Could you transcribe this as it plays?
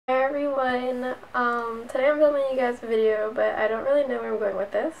everyone. Today I'm filming you guys a video, but I don't really know where I'm going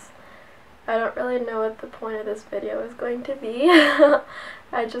with this. I don't really know what the point of this video is going to be.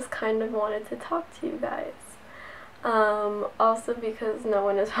 I just kind of wanted to talk to you guys. Also because no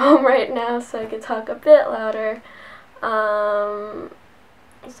one is home right now, so I could talk a bit louder. So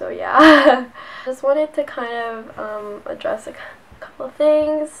yeah. Just wanted to kind of address a couple of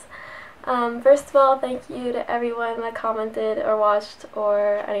things. First of all, thank you to everyone that commented or watched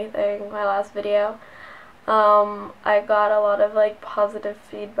or anything my last video. I got a lot of positive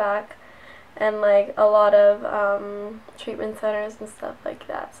feedback and a lot of treatment centers and stuff like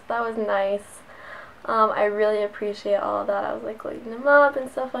that, so that was nice. I really appreciate all of that. I was looking them up and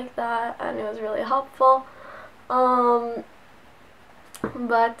stuff like that, and it was really helpful. But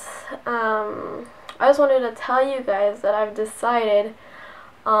I just wanted to tell you guys that I've decided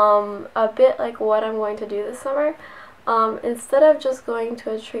a bit what I'm going to do this summer. Instead of just going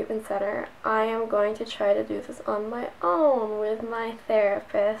to a treatment center, I am going to try to do this on my own with my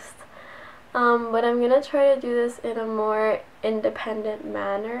therapist. But I'm going to try to do this in a more independent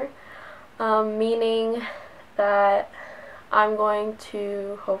manner, meaning that I'm going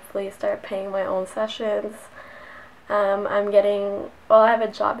to hopefully start paying my own sessions. I have a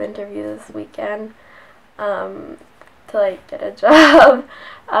job interview this weekend to get a job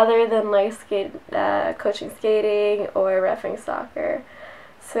other than coaching skating or reffing soccer.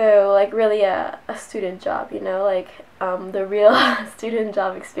 So really a student job, you know, the real student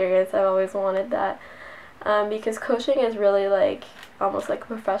job experience. I've always wanted that, because coaching is really almost like a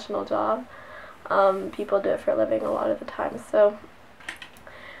professional job. People do it for a living a lot of the time. So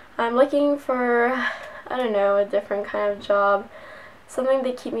I'm looking for, I don't know, a different kind of job, something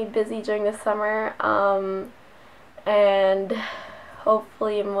to keep me busy during the summer, and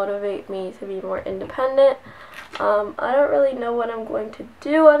hopefully motivate me to be more independent. I don't really know what I'm going to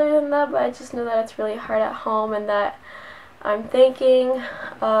do other than that, but I just know that it's really hard at home and that I'm thinking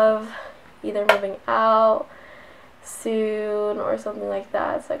of either moving out soon or something like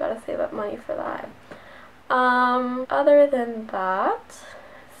that, so I gotta save up money for that. Other than that,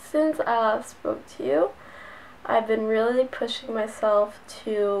 since I last spoke to you, I've been really pushing myself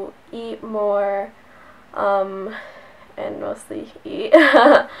to eat more, and mostly eat.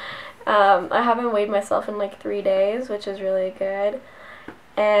 I haven't weighed myself in 3 days, which is really good,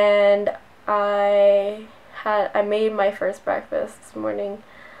 and I made my first breakfast this morning,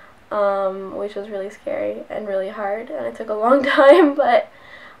 which was really scary and really hard, and it took a long time, but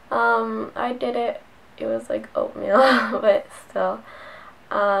I did it. It was oatmeal, but still.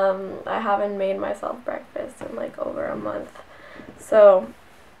 I haven't made myself breakfast in over a month, so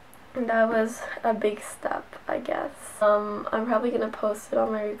that was a big step, I guess. I'm probably gonna post it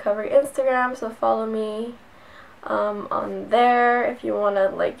on my recovery Instagram, so follow me on there if you want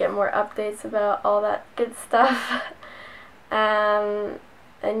to get more updates about all that good stuff. And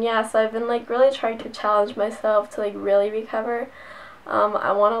yeah, so I've been really trying to challenge myself to really recover.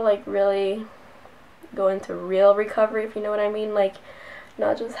 I want to really go into real recovery, if you know what I mean,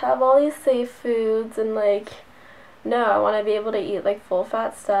 not just have all these safe foods and no, I want to be able to eat full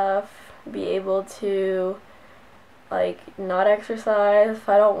fat stuff, be able to not exercise if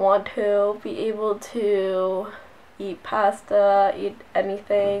I don't want to, be able to eat pasta, eat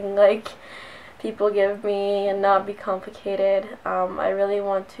anything people give me and not be complicated. I really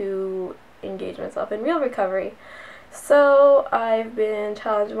want to engage myself in real recovery. So I've been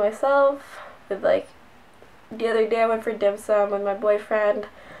challenging myself with the other day I went for dim sum with my boyfriend.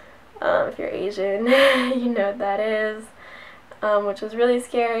 If you're Asian, you know what that is, which was really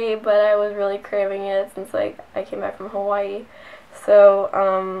scary, but I was really craving it since I came back from Hawaii. So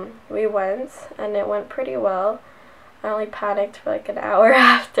we went, and it went pretty well. I only panicked for an hour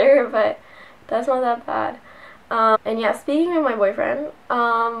after, but that's not that bad. And yeah, speaking of my boyfriend,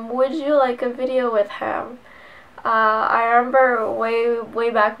 would you like a video with him? I remember way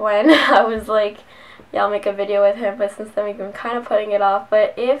back when I was yeah, I'll make a video with him, but since then we've been kind of putting it off.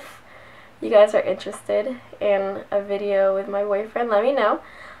 But if you guys are interested in a video with my boyfriend, let me know.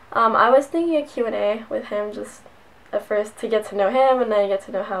 I was thinking a Q&A with him, just at first to get to know him, and then get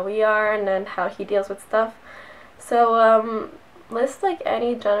to know how we are, and then how he deals with stuff. So list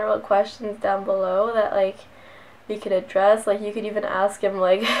any general questions down below that we could address. You could even ask him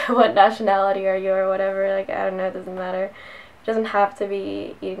what nationality are you or whatever. I don't know, it doesn't matter. It doesn't have to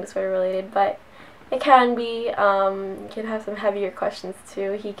be eating disorder related, but it can be. You can have some heavier questions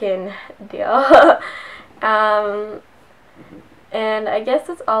too. He can deal. And I guess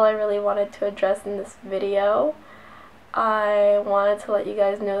that's all I really wanted to address in this video. I wanted to let you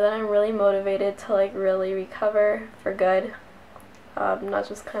guys know that I'm really motivated to really recover for good. Not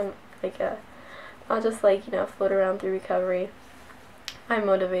just kind not just like, you know, float around through recovery. I'm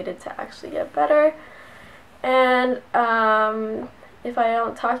motivated to actually get better. And if I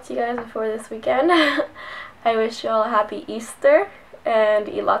don't talk to you guys before this weekend, I wish you all a happy Easter and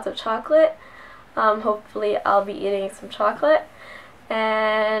eat lots of chocolate. Hopefully I'll be eating some chocolate,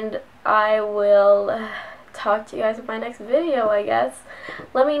 and I will talk to you guys in my next video, I guess.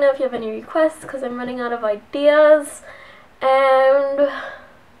 Let me know if you have any requests, because I'm running out of ideas. And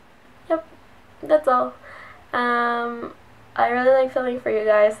yep, that's all. I really like filming for you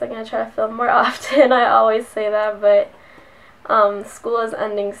guys, so I'm going to try to film more often. I always say that, but school is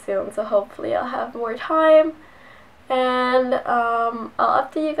ending soon, so hopefully I'll have more time. And I'll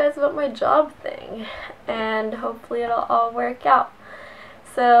update you guys about my job thing, and hopefully it'll all work out.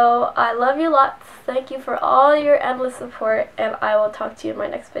 So I love you lots. Thank you for all your endless support, and I will talk to you in my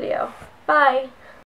next video. Bye!